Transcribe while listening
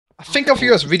I think our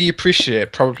viewers really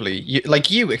appreciate probably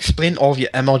you explain all of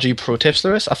your MLG pro tips,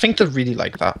 Lewis. I think they really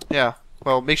like that. Yeah.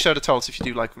 Well, make sure to tell us if you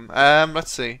do like them.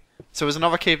 Let's see. So there's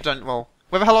another cave down. Well,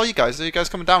 where the hell are you guys? Are you guys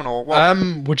coming down or what?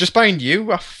 We're just behind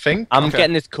you, I think. I'm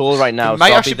getting this coal right now, so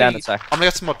I'll be down in a sec. I'm gonna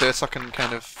get some more dirt so I can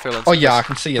kind of fill in. Oh yeah, I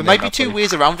can see it. There might be two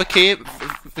ways around the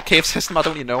cave system. I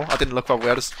don't really know. I didn't look that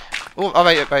way. Oh,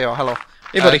 alright, there you are. Hello.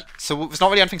 Hey, buddy. So there's not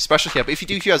really anything special here, but if you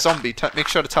do hear a zombie, make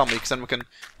sure to tell me, because then we can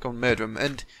go and murder him.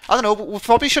 And I don't know, we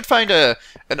probably should find an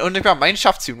underground mine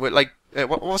shaft soon. With like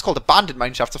what was called abandoned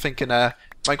mine shaft, I think, in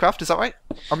Minecraft. Is that right?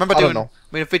 I remember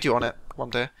made a video on it one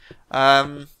day.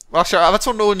 Well, actually, that's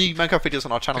one of the only Minecraft videos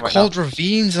on our channel right now. They're called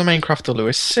ravines in Minecraft, though,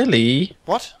 Lewis. Silly.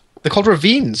 What? They're called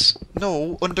ravines.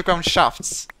 No, underground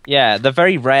shafts. Yeah, they're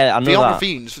very rare. I know they are that.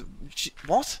 ravines.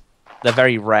 What? They're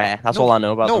very rare. That's all I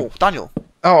know about them. No, Daniel.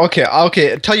 Oh, okay.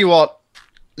 Okay. Tell you what.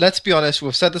 Let's be honest.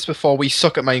 We've said this before. We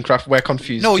suck at Minecraft. We're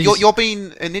confused. No, you're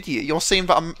being an idiot. You're saying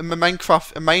that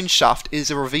a mine shaft is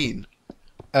a ravine.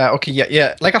 Okay.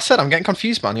 Yeah. Like I said, I'm getting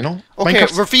confused, man. You know. Okay.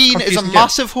 Minecraft's Ravine is a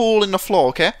massive hole in the floor.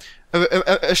 Okay.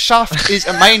 A shaft is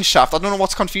a mine shaft. I don't know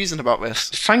what's confusing about this.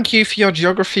 Thank you for your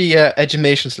geography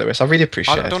educations, Lewis. I really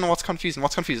appreciate it. I don't know what's confusing.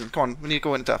 What's confusing? Come on, we need to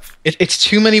go in depth. It's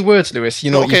too many words, Lewis.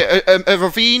 You know. Okay, a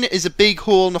ravine is a big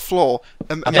hole in the floor.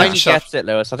 I think he gets it,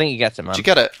 Lewis. I think he gets it, man. Did you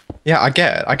get it? Yeah, I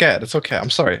get it. I get it. It's okay. I'm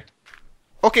sorry.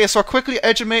 Okay, so I quickly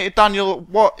educated Daniel.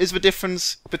 What is the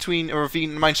difference between a ravine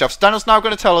and a mine shaft? So Daniel's now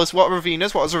going to tell us what a ravine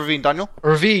is. What is a ravine, Daniel?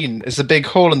 A ravine is a big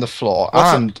hole in the floor,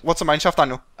 what's a mine shaft,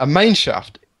 Daniel? A mine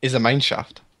shaft is a mine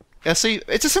shaft. Yeah, see,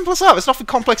 it's as simple as that. There's nothing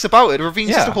complex about it. A ravine's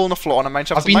just a hole in the floor, and a mine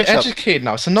shaft's I've been educated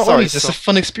now, so not only is this a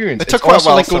fun experience, it's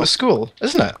also like going to school,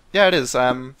 isn't it? Yeah, it is.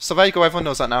 So there you go. Everyone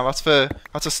knows that now. That's the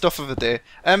stuff of the day.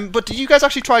 But did you guys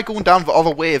actually try going down the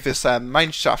other way of this mine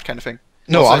shaft kind of thing?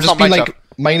 No, I've just been like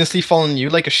mindlessly following you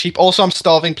like a sheep. Also, I'm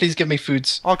starving. Please give me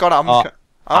foods. Oh god, I'm not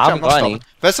starving.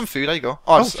 There's some food. There you go.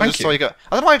 Oh, I just saw you go.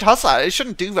 I don't know why it has that. It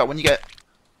shouldn't do that when you get.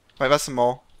 Wait, there's some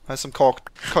more. There's some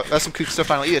there's some cooked stuff.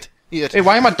 Now eat it. Eat it. Hey,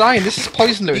 why am I dying? This is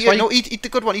poison, Lewis. No, eat the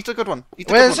good one. Eat the good one.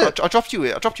 Where is it? I dropped you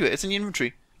it. It's in the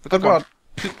inventory. The good one.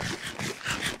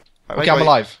 Okay, I'm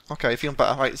alive. Okay, you're feeling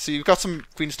better. Right, so you've got some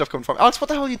green stuff coming from Alex, what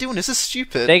the hell are you doing? This is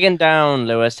stupid. Digging down,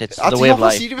 Lewis. It's the way of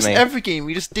life. You do this in every game.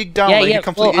 We just dig down like a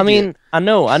complete idiot. I mean, I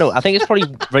know. I think it's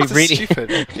probably really stupid.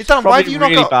 Why have you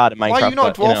not bad at Minecraft? Why are you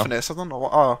not a dwarf in this? I don't know.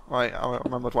 Oh, right. I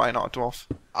remembered why you're not a dwarf.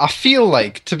 I feel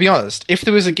like, to be honest, if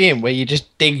there was a game where you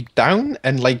just dig down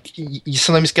and like you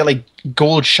sometimes get like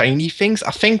gold shiny things,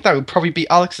 I think that would probably be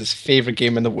Alex's favourite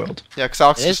game in the world. Yeah, because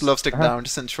Alex just loves digging down,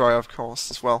 just in Troy, of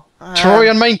course, as well. Troy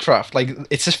on Minecraft, like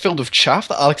it's just filled with chaff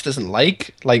that Alex doesn't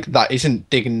like that isn't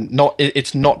digging.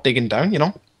 It's not digging down, you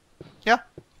know. Yeah.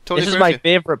 Totally this is my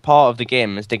favourite part of the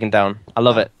game, is digging down. I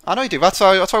love it. I know you do. That's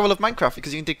why we love Minecraft,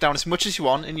 because you can dig down as much as you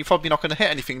want, and you're probably not going to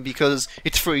hit anything because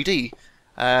it's 3D.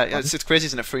 It's crazy,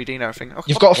 isn't it? 3D and everything. Okay,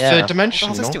 you've got a third dimension.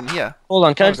 What the hell's this doing here? Hold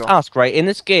on, can I just ask? Right, in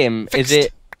this game, is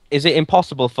it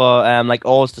impossible for like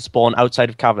ores to spawn outside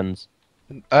of caverns?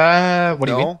 What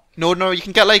do you mean? No. You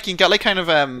can get kind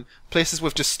of places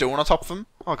with just stone on top of them.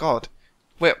 Oh god.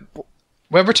 Wait.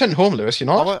 We're returning home, Lewis. You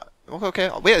know. Okay.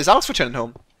 Wait, is Alex returning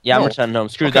home? Yeah, I'm returning home.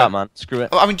 Screw that, man. Screw it.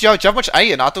 I mean, do you have much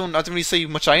iron? I don't really see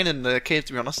much iron in the cave,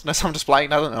 to be honest. Unless I'm just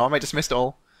blind. I don't know. I might just missed it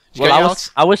all. Well,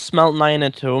 I was smelting iron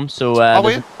at home, so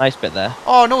there's a nice bit there.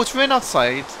 Oh no, it's rain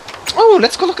outside. Oh,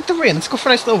 let's go look at the rain. Let's go for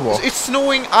a nice little walk. It's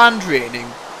snowing and raining.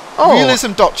 Oh.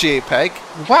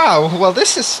 Realism.jpg. Wow. Well,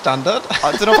 this is standard.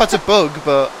 I don't know if that's a bug,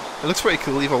 but it looks pretty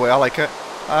cool either way. I like it.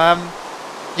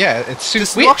 Yeah, it's Does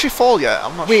snow actually fall yet?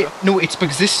 I'm not sure. No, it's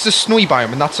because this is a snowy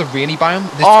biome and that's a rainy biome.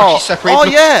 This actually separated. Oh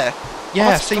yeah.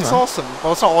 Yeah, that's awesome.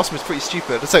 Well, it's not awesome. It's pretty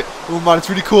stupid. It's like, oh man, it's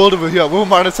really cold over here. Oh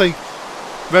man, it's like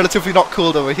relatively not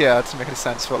cold over here. It doesn't make any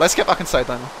sense. But let's get back inside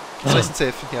then. It's nice and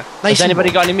safe in here. Has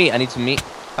anybody got any meat? I need some meat.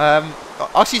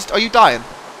 Actually, are you dying?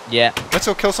 Yeah. Let's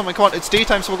go kill something. Come on, it's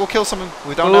daytime, so we'll go kill something.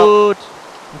 We're down now.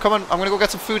 I'm coming. I'm gonna go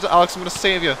get some food, Alex. I'm gonna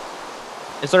save you.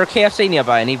 Is there a KFC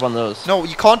nearby? I need one of those. No,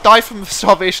 you can't die from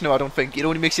starvation, no, I don't think. It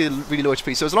only makes you really low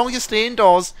HP. So as long as you stay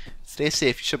indoors, stay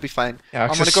safe, you should be fine. Yeah, I'm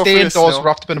gonna go stay indoors,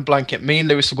 wrapped up in a blanket. Me and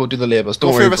Lewis will go do the labours.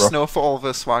 Don't worry, bro. Go through the snow for all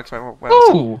the swags.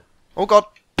 Oh! Oh god.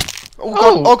 Oh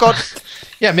god. Oh god.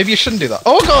 Yeah, maybe you shouldn't do that.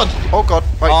 Oh god. Oh god.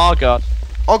 Right. Oh god.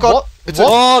 Oh god. What?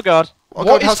 Oh god. Oh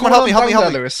god. Help me.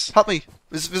 Lewis? Help me.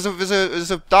 There's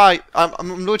a die.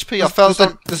 I'm low HP. I fell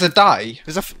down. There's a die.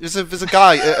 There's a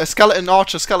guy, a skeleton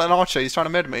archer. He's trying to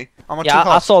murder me.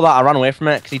 I saw that. I ran away from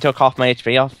it because he took half my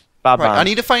HP off. Bad man. I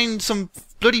need to find some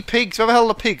bloody pigs. Where the hell are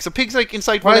the pigs? The pigs like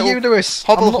inside. Where are you, Lewis?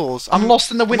 Hobble holes. I'm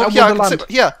lost in the winter wonderland.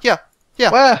 Yeah.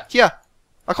 Where? Yeah.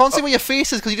 I can't see where your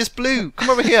face is because you just blew. Come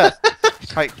over here.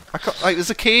 Right, there's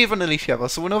a cave underneath here,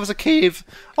 so we know there's a cave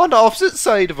on the opposite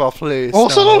side of our place.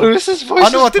 Also, now. Lewis's voice. I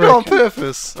know, I is did it on breaking.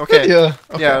 purpose. Okay. Yeah.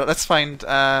 Okay. Yeah, let's find. Wait,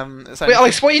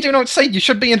 Alex, what are you doing outside? You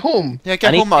should be in home. Yeah, I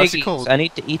get need home, Alex. It's piggies. cold. I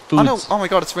need to eat food. I know. Oh my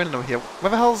god, it's raining over here. Where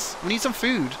the hell's? We need some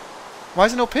food. Why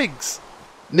is there no pigs?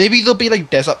 Maybe there'll be like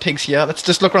desert pigs here. Let's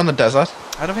just look around the desert.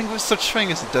 I don't think there's such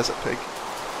thing as a desert pig.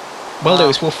 Well,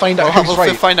 Lewis, we'll find out who's We'll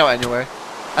right. find out anyway.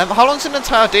 How long's an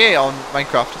entire day on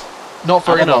Minecraft? Not I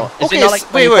very don't know. long. Is Okay, it not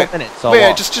like wait, 24 minutes or wait,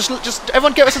 what? just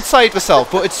everyone get us inside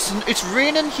yourself. But it's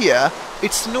raining here,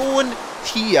 it's snowing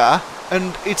here,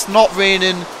 and it's not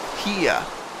raining here.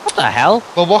 What the hell?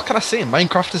 Well, what can I say?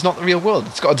 Minecraft is not the real world.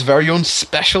 It's got its very own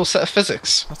special set of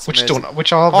physics, That's which amazing.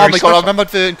 which are Oh very my god, I special. remember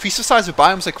the increase of size of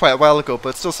biomes like quite a while ago, but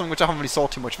it's still something which I haven't really saw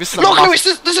too much. This is Look, like Lewis,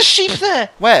 there's a sheep there.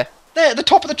 Where? There, at the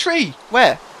top of the tree.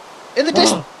 Where? In the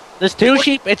distance. There's two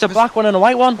sheep. It's a black one and a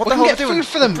white one. What We the can hell are get they doing? food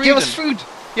for them. They're Give us breeding. food.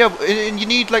 Yeah, and you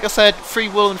need, like I said, free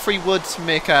wool and free wood to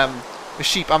make a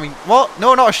sheep. I mean, what?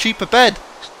 No, not a sheep, a bed.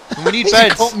 And we need You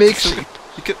beds. can't make So sheep.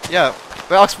 You could, yeah.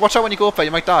 But Alex, watch out when you go up there.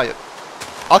 You might die.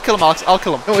 I'll kill him, Alex. I'll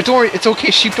kill him. No, don't worry. It's okay.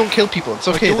 Sheep don't kill people. It's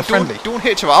okay. They're friendly. Don't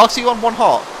hit each other. Alex, are you on one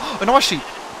heart? Another sheep.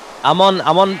 I'm on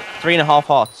 3.5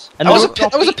 hearts. And That was, no-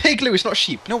 that was a pig, Lewis, not a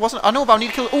sheep. No, it wasn't. I know, but I need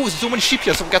to kill. Oh, there's so many sheep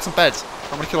here, so we'll get some beds.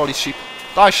 I'm gonna kill all these sheep.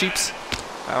 Die, sheeps.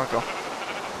 There we go.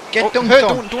 Get Oh, dunked hey,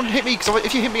 on. don't hit me, because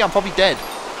if you hit me, I'm probably dead.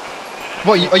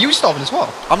 What, are you starving as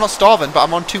well? I'm not starving, but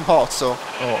I'm on 2 hearts, so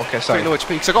Oh, okay, pretty sorry. low HP.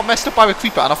 Because I got messed up by a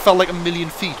creeper and I fell like a million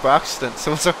feet by accident.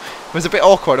 So it was a bit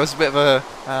awkward. It was a bit of a.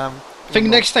 I think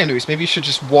next time, Lewis, maybe you should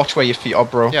just watch where your feet are,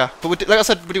 bro. Yeah, but like I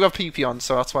said, we do have PvP on,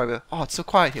 so that's why we're. Oh, it's so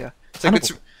quiet here. It's like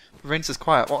it's. Rains is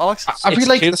quiet. Well, Alex. I really It's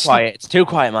like too the quiet. It's too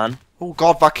quiet, man. Oh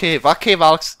God, that cave,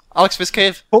 Alex. Alex, this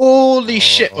cave. Holy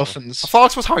shit, muffins. I thought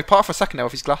Alex was Harry Potter for a second now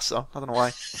with his glasses on. I don't know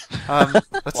why.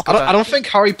 Let's go I don't think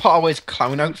Harry Potter wears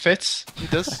clown outfits. He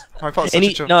does. Harry Potter's And such a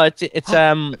he, joke. no, it's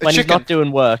when he's chicken. not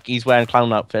doing work, he's wearing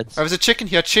clown outfits. There's a chicken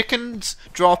here. Chickens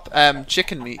drop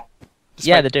chicken meat.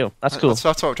 Yeah, they do. That's cool.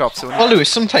 That's what it drops. So Well, Lewis,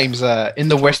 sometimes in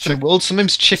the Western world,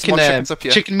 sometimes chicken chickens up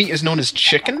here. chicken meat is known as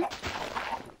chicken.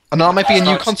 And that might be a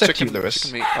new it's concept to you, chicken, Lewis.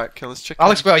 Chicken meat. Right, kill this chicken.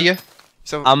 Alex, where are you?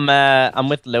 So I'm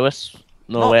with Lewis.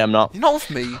 No, wait, I'm not. You're not with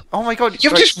me. Oh my God.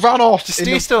 You've right, just ran off. Just in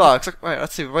stay the- still, Alex. Right,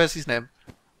 let's see. Where's his name?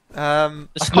 The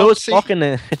I snow's can't see. blocking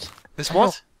it. This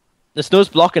what? The snow's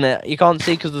blocking it. You can't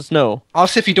see because of the snow.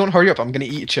 Alex, if you don't hurry up, I'm going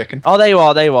to eat a chicken. Oh, there you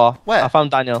are. There you are. Where? I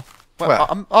found Daniel. Where?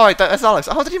 Alright, that's Alex.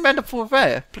 How did you end up over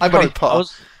there? Hi, buddy. Harry Potter.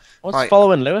 I was Right.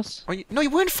 following Lewis. No,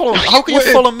 you weren't following me. How can you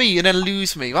weren't. follow me and then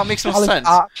lose me? That makes no Alex, sense.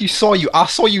 I actually saw you. I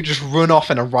saw you just run off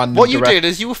in a random What you direction. did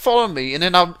is you were following me, and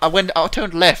then I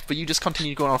turned left, but you just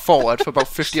continued going on forward for about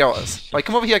 50 hours. Right,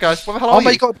 come over here, guys. Where the hell are Oh you?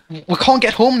 my god, we can't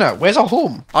get home now. Where's our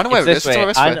home? I know where It's it this is. It's way. over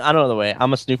this way. I know the way.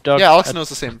 I'm a Snoop Dogg. Yeah, Alex knows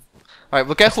the same. Right,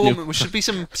 we'll get home. Snoop. And there should be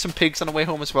some pigs on the way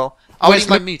home as well. I will Where's eat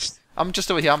my Luke? meat. I'm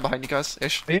just over here. I'm behind you guys,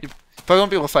 ish. Are you? You probably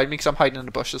won't be able to find me because I'm hiding in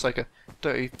the bushes like a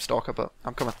dirty stalker, but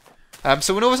I'm coming.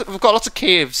 So we know we've got lots of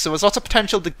caves, so there's lots of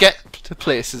potential to get to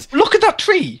places. Look at that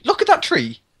tree. Look at that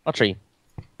tree. A tree.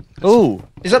 Ooh,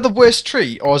 Is that the worst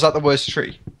tree, or is that the worst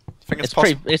tree? I think it's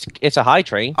possible. pretty. It's a high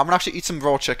tree. I'm gonna actually eat some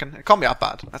raw chicken. It can't be that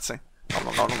bad. Let's see. Nom,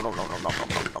 nom, nom, nom, nom, nom, nom, nom,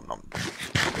 nom, nom, nom.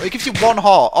 It gives you 1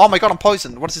 heart. Oh my god, I'm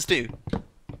poisoned. What does this do?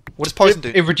 What does poison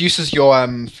do? It reduces your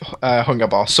hunger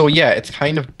bar. So yeah, it's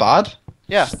kind of bad.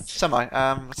 Yeah, semi.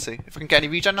 Let's see if I can get any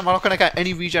regen. I'm not gonna get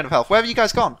any regen of health. Where have you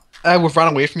guys gone? We've ran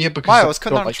away from you because Why? I they was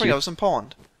cutting don't down a like tree. you. I was in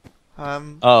pond.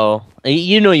 Oh,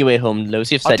 you know your way home,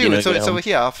 Lewis. You've I said you do. know It's your way over home.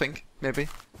 here. I think maybe.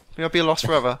 Maybe I'll be lost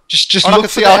forever. Just Oh, I look can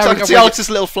for see the Alex. I area can see where Alex's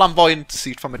little flamboyant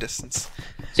suit from a distance.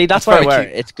 See, that's It's why I very wear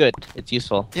cute. it. It's good. It's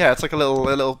useful. Yeah, it's like a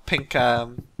little pink.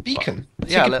 beacon.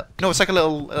 Yeah, no, it's like a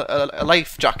little a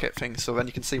life jacket thing, so then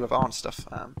you can see with our and stuff.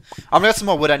 I'm gonna get some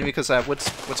more wood anyway because wood's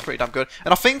pretty damn good.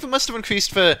 And I think they must have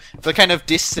increased the kind of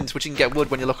distance which you can get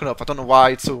wood when you're looking up. I don't know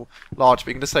why it's so large, but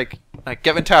you can just like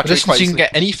get into our But tree this quite means you can easily.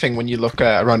 get anything when you look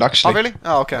around. Actually. Oh really?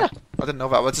 Oh okay. I didn't know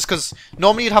that. Well, just because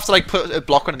normally you'd have to like put a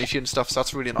block underneath you and stuff, so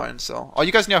that's really annoying. So, are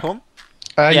you guys near home?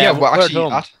 Yeah, we're well, at actually,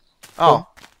 home. Oh.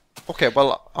 Okay.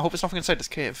 Well, I hope it's nothing inside this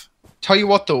cave. tell you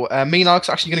what though, me and Alex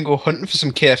are actually going to go hunting for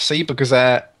some KFC because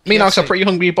me and Alex are KFC. pretty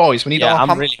hungry boys. We need Yeah, our...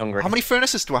 I'm really hungry. How many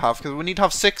furnaces do I have? Because we need to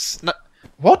have 6.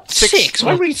 What? Six? Six?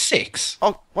 Why do we need 6?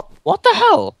 Oh, what? What the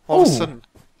hell? All of a Ooh. sudden,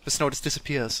 the snow just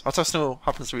disappears. That's how snow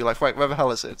happens in real life. Right, where the hell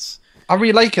is it? It's... I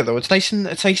really like it though. It's nice and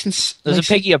There's a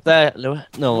piggy up there, Lewis.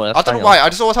 No, that's I don't know Daniel. why. I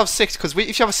just always have 6 because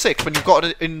if you have a 6, when you've got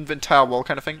an inventory wall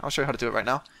kind of thing, I'll show you how to do it right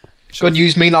now. Good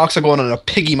news, me and Alex are going on a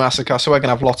piggy massacre, so we're going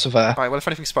to have lots of... Right, well, if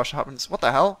anything special happens, what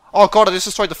the hell? Oh god, I just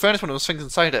destroyed the furnace when there was things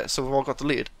inside it, so we've all got the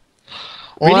lead.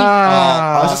 Really?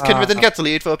 Wow. I was just kidding. It didn't get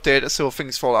deleted for update, so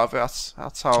things fall out of it.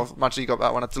 That's how magically got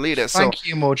that when I deleted it. So Thank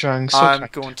you, Mojang. So I'm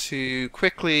kind. going to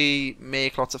quickly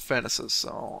make lots of furnaces.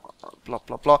 So blah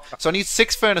blah blah. So I need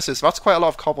 6 furnaces. So that's quite a lot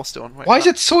of cobblestone. Wait, Why is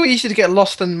it so easy to get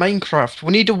lost in Minecraft?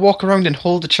 We need to walk around and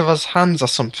hold each other's hands or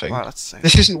something. Right, let's see.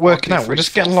 This isn't working 1, 2, out. We're 3, just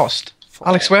 4, getting lost. 4.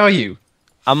 Alex, where are you?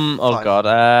 Oh 5.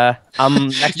 god. I'm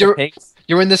next to You're- pigs.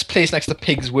 You're in this place next to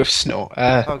pigs with snow.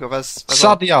 Oh god, there's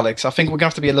Sadly, Alex, I think we're gonna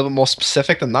have to be a little bit more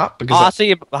specific than that Oh, because. I see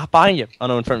you behind you. Oh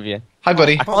no, in front of you. Hi,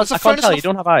 buddy. I Well, there's can't, a I can't furnace tell. on You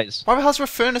don't have eyes. Why the hell's there a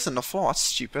furnace in the floor? That's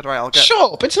stupid. Right, I'll get.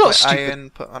 Shut up! It's not stupid.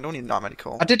 Iron. I don't need that many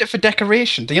coal. I did it for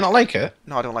decoration. Do you not like it?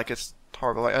 No, I don't like it. It's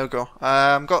horrible. Right, I'll go.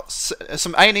 Got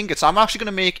some iron ingots. I'm actually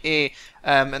gonna make a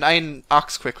an iron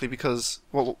axe quickly because.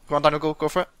 Well, go on, Daniel. Go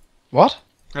for it. What?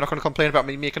 You're not gonna complain about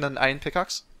me making an iron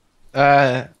pickaxe?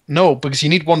 No, because you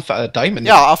need one for a diamond.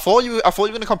 Yeah, I thought you were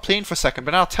gonna complain for a second,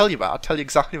 but now I'll tell you that. I'll tell you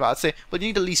exactly that. I'd say, well, you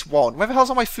need at least one. Where the hell's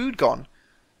all my food gone?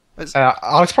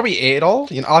 Alex probably ate it all.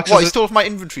 You know, Alex. What? Is He stole from my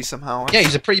inventory somehow. yeah,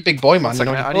 he's a pretty big boy, man. One You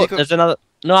know, second, I he- need Oh, to go. there's another.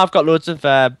 No, I've got loads of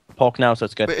pork now, so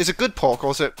it's good. But is it good pork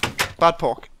or is it bad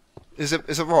pork? Is it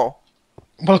raw?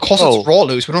 well, of course Oh. it's raw,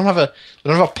 Lewis. We don't have a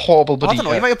portable I buddy. don't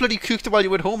know. You might have bloody cooked it while you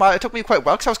were at home. It took me quite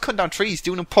well because I was cutting down trees,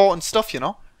 doing important stuff. You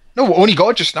know. No, we only got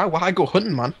it just now. Why I go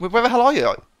hunting, man? Where the hell are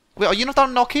you? Wait, are you not down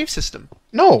in our cave system?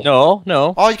 No. No.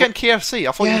 Oh, you're getting KFC.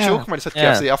 I thought you were Yeah. joking when you said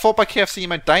Yeah. KFC. I thought by KFC you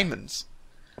meant diamonds.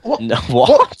 No.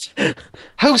 What?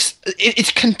 How's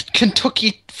it's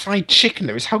Kentucky Fried Chicken,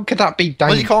 Lewis? How could that be Well,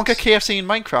 diamonds? you can't get KFC in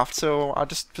Minecraft, so I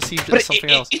just perceived it But as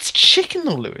something else. it's chicken,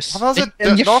 though, Lewis. How is it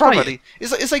And you not fry it. already?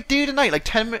 It's like day to night, like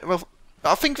 10 minutes. Well,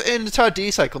 I think an entire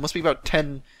day cycle must be about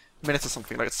 10 minutes or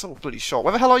something. Like, it's so bloody short.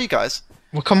 Where the hell are you guys?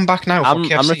 We're coming back now for I'm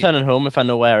KFC. returning home if I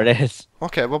know where it is.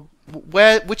 Okay, well,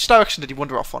 which direction did you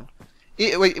wander off on?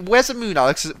 Wait, where's the moon,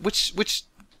 Alex? Is it, which?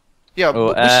 Yeah. Oh,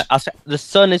 which, the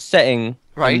sun is setting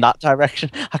Right. in that direction.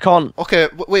 I can't. okay,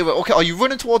 wait. Okay, are you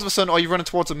running towards the sun or are you running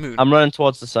towards the moon? I'm running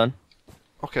towards the sun.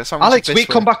 Okay, so I'm Alex, this wait,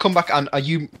 way. come back, and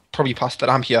you probably passed it.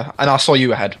 I'm here, and I saw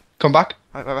you ahead. Come back.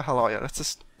 Right, where the hell are you? Let's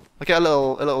just. I get a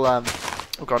little.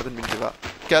 Oh god, I didn't mean to do that.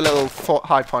 Get a little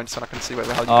high point so I can see where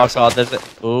the hell you Oh guys are. god, there's it.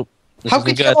 Oh, this How isn't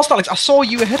could you good. get lost, Alex? I saw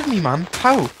you ahead of me, man.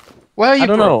 How? Where are you? I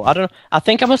don't bro? know. I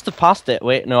think I must have passed it.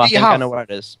 Wait, no, I You think I have. know where it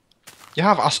is. You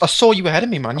have. I saw you ahead of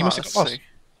me, man. You must have Let's got lost. see.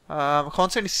 I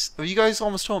can't see any. Are you guys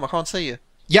almost home? I can't see you.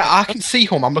 Yeah, I can see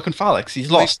home. I'm looking for Alex. He's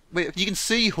lost. Wait, you can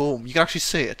see home. You can actually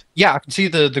see it. Yeah, I can see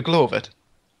the glow of it.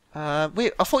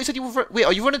 Wait, I thought you said you were. Wait,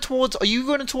 are you running towards? Are you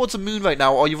running towards the moon right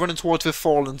now, or are you running towards the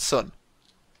fallen sun?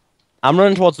 I'm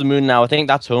running towards the moon now. I think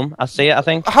that's home. I see it. I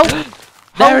think. How?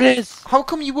 There it is. How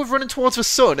come you were running towards the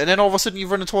sun, and then all of a sudden you're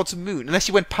running towards the moon? Unless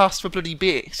you went past the bloody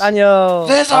base. Daniel.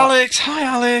 There's Oh, Alex. Hi,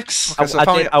 Alex. Okay, so I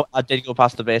apparently- did. I did go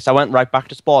past the base. I went right back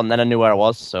to spawn. Then I knew where I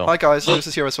was. So. Hi guys, Lewis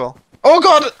is here as well. Oh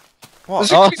God! What?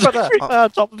 There's a Oh, creeper there.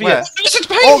 on top of you. Where? Lewis, it's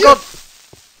behind Oh you. god!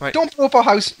 Right. Don't blow up our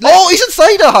house. Oh, he's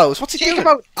inside the house. What's he Take doing? him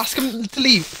out. Ask him to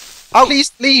leave. Out.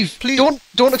 Please leave. Please.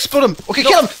 Don't explode him. Okay,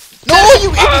 kill him. No, you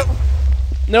idiot!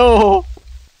 No.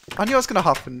 I knew it was gonna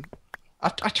happen.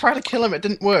 I tried to kill him. It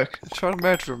didn't work. Try to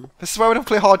murder him. This is why we don't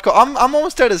play hardcore. I'm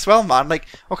almost dead as well, man. Like,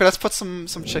 okay, let's put some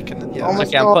chicken in. Yeah, Oh my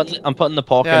Okay, I'm putting the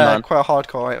pork in, yeah, man. quite a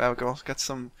hardcore. Right, there we go. Get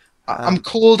some. I'm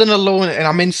cold and alone, and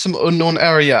I'm in some unknown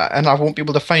area, and I won't be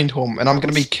able to find home, and I'm going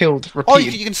to be killed Oh,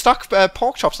 repeatedly. you can stack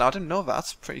pork chops now. I didn't know that.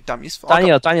 That's pretty damn useful.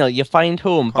 Daniel, you find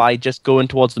home by just going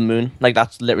towards the moon. Like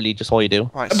that's literally just all you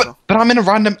do. Right, But so I'm in a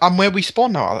random. I'm where we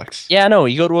spawn now, Alex. Yeah, no,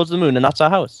 you go towards the moon, and that's our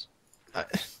house.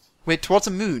 wait towards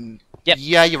the moon. Yep.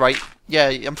 Yeah, you're right. Yeah,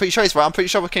 I'm pretty sure he's right. I'm pretty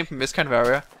sure we came from this kind of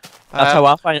area. That's how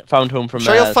I found home from.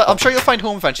 I'm sure you'll find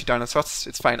home eventually, Daniel. So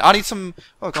it's fine. I need some.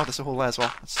 Oh god, there's a hole there as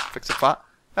well. Let's fix up that.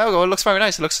 There we go. It looks very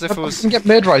nice. It looks as if it I was. can get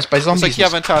murderized by It's zombies. like you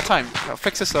have an entire time. I'll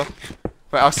fix this up.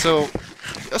 Right, so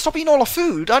stop eating all our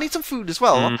food. I need some food as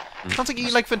well. Sounds like you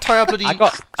eat like the entire bloody I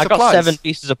got supplies. 7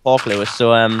 pieces of pork, Lewis.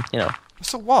 So you know.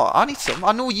 So what? I need some.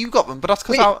 I know you got them, but that's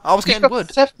because Wait, I was you've getting got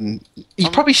wood. 7. You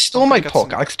I'm- probably stole I'm my gonna get pork,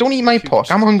 some Alex. Don't eat my pork.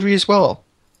 cubes. I'm hungry as well.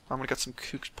 I'm gonna get some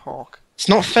cooked pork. It's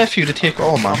not fair for you to take it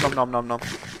all, man. Nom nom nom nom nom.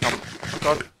 Oh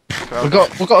god. Okay,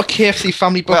 We've got a KFC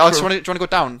family Wait, book. Alex, do you want to go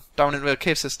down into the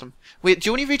cave system? Wait, do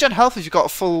you only regen health if you've got a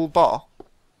full bar?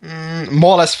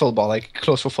 More or less full bar, like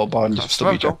close to full bar, and just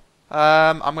There we still go.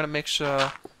 I'm gonna make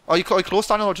sure. Are you close,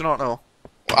 Daniel, or do you not know?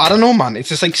 I don't know, man. It's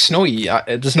just like snowy.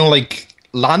 There's no like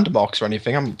landmarks or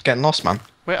anything. I'm getting lost, man.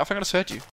 Wait, I think I just heard you.